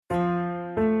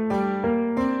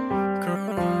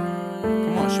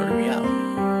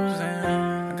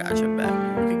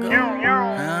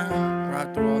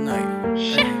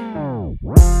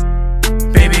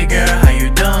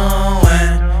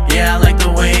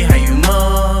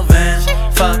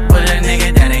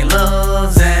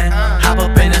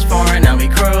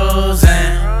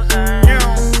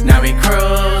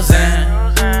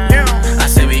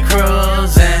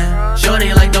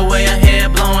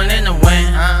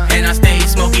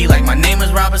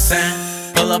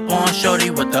Robinson. Pull up on shorty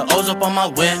with the O's up on my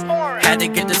whip. Had to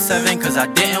get the 7 cause I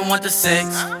didn't want the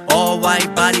 6. All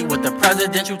white body with the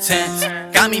presidential tints.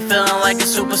 Got me feeling like a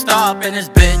superstar up in this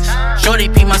bitch. Shorty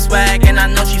peep my swag and I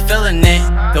know she feeling it.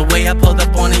 The way I pulled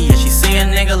up on her, yeah, she see a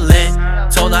nigga lit.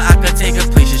 Told her I could take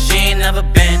her places she ain't never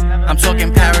been. I'm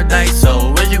talking paradise,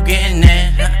 so where's you getting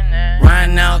it?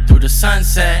 Riding out through the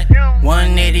sunset,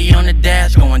 180 on the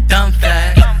dash, going dumb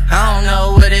fast. I don't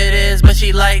know what it is, but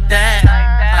she like that.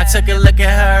 I took a look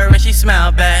at her and she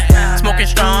smiled back. Smoking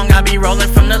strong, I be rolling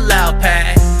from the loud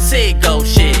pack. See it go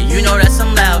shit, you know that's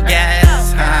some loud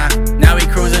gas. Now we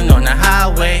cruising on the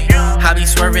highway. I be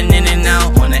swerving in and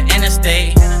out on the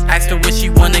interstate. Asked her where she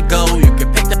wanna go, you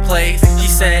could pick the place. She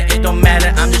said it don't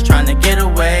matter, I'm just trying to get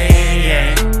away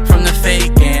from the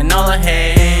fake and all the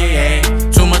hate.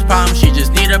 Too much problem, she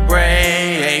just need a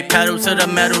break. Pedal to the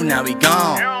metal, now we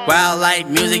gone. Wild like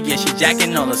music, yeah, she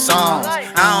jacking all the songs.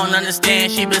 I don't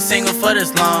understand, she been single for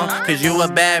this long. Cause you a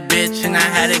bad bitch and I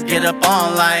had to get up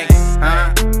on like,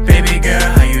 baby girl,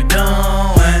 how you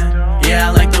doing? Yeah,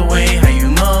 I like the way how you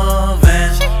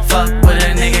moving. Fuck with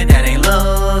a nigga that ain't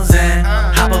losing.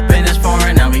 Hop up in this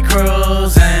foreign, now we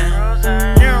cruising.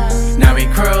 Now we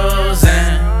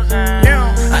cruising.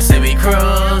 I said we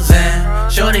cruising.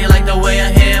 Shorty like the way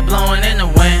her hair blowing in the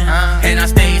wind. And I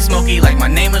stay smoky like my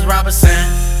name is Robinson.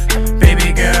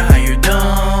 Baby girl, how you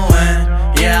doing?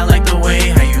 Yeah, I like the way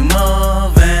how you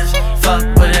moving. Fuck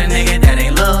with a nigga that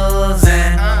ain't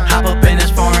losing. Hop up in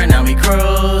this foreign, now we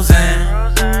cruising.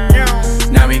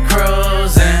 Now we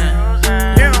cruising.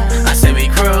 I said we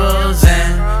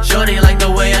cruising. Shorty like the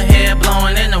way her hair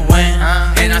blowing in the wind.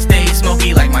 And I stay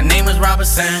smoky like my name is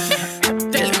Robinson.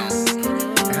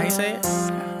 How you say it?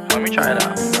 Let me try it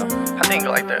out. I think it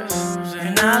go like this.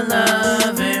 And I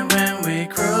love it when we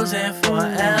cruising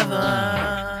forever.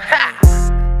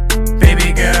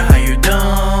 Baby girl, how you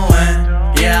doing?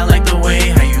 Yeah, I like the way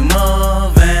how you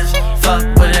moving. Fuck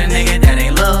with a nigga that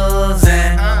ain't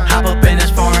losing. Hop up in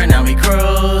this foreign, now we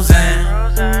cruising.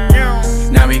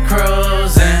 Now we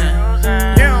cruising.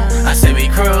 I said we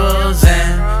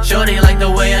cruising. Shorty like the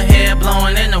way her hair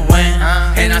blowing in the wind.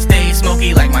 And I stay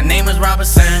smoky like my name is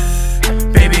Robinson.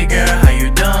 Baby girl, how you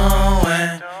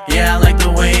doing? Yeah, I like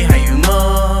the way how you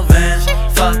moving.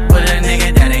 Fuck with a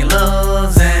nigga that ain't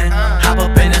losing. Hop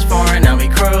up in this foreign, now we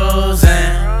cruising.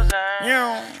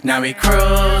 Now we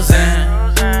cruising.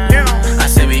 I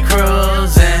said we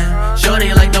cruising.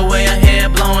 Shorty like the way her hair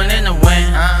blowing in the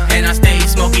wind. And I stay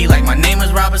smoky like my name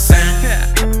is Robinson.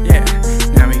 Yeah.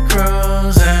 Now we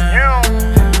cruising.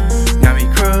 Now we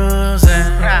cruising.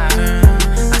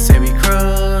 I said we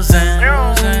cruising.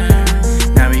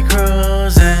 Now we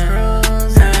cruising.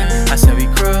 I said we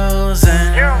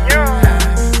cruising.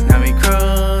 Now we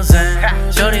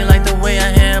cruising. Shorty like the way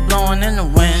her hair blowing in the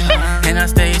wind. And I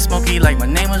stay smoky like my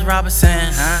name was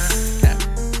Robinson.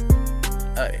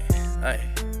 Hey.